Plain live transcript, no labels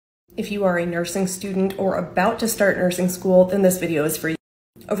If you are a nursing student or about to start nursing school, then this video is for you.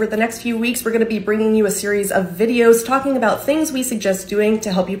 Over the next few weeks, we're going to be bringing you a series of videos talking about things we suggest doing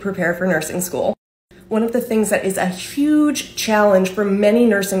to help you prepare for nursing school. One of the things that is a huge challenge for many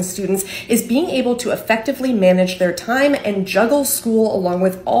nursing students is being able to effectively manage their time and juggle school along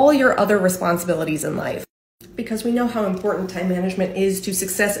with all your other responsibilities in life. Because we know how important time management is to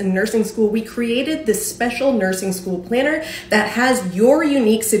success in nursing school, we created this special nursing school planner that has your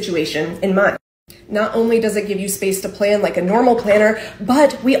unique situation in mind. Not only does it give you space to plan like a normal planner,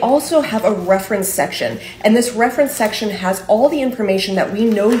 but we also have a reference section. And this reference section has all the information that we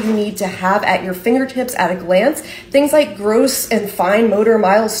know you need to have at your fingertips at a glance. Things like gross and fine motor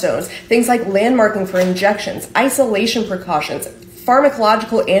milestones, things like landmarking for injections, isolation precautions,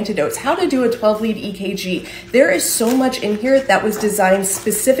 pharmacological antidotes, how to do a 12-lead EKG. There is so much in here that was designed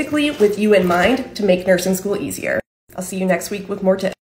specifically with you in mind to make nursing school easier. I'll see you next week with more tips.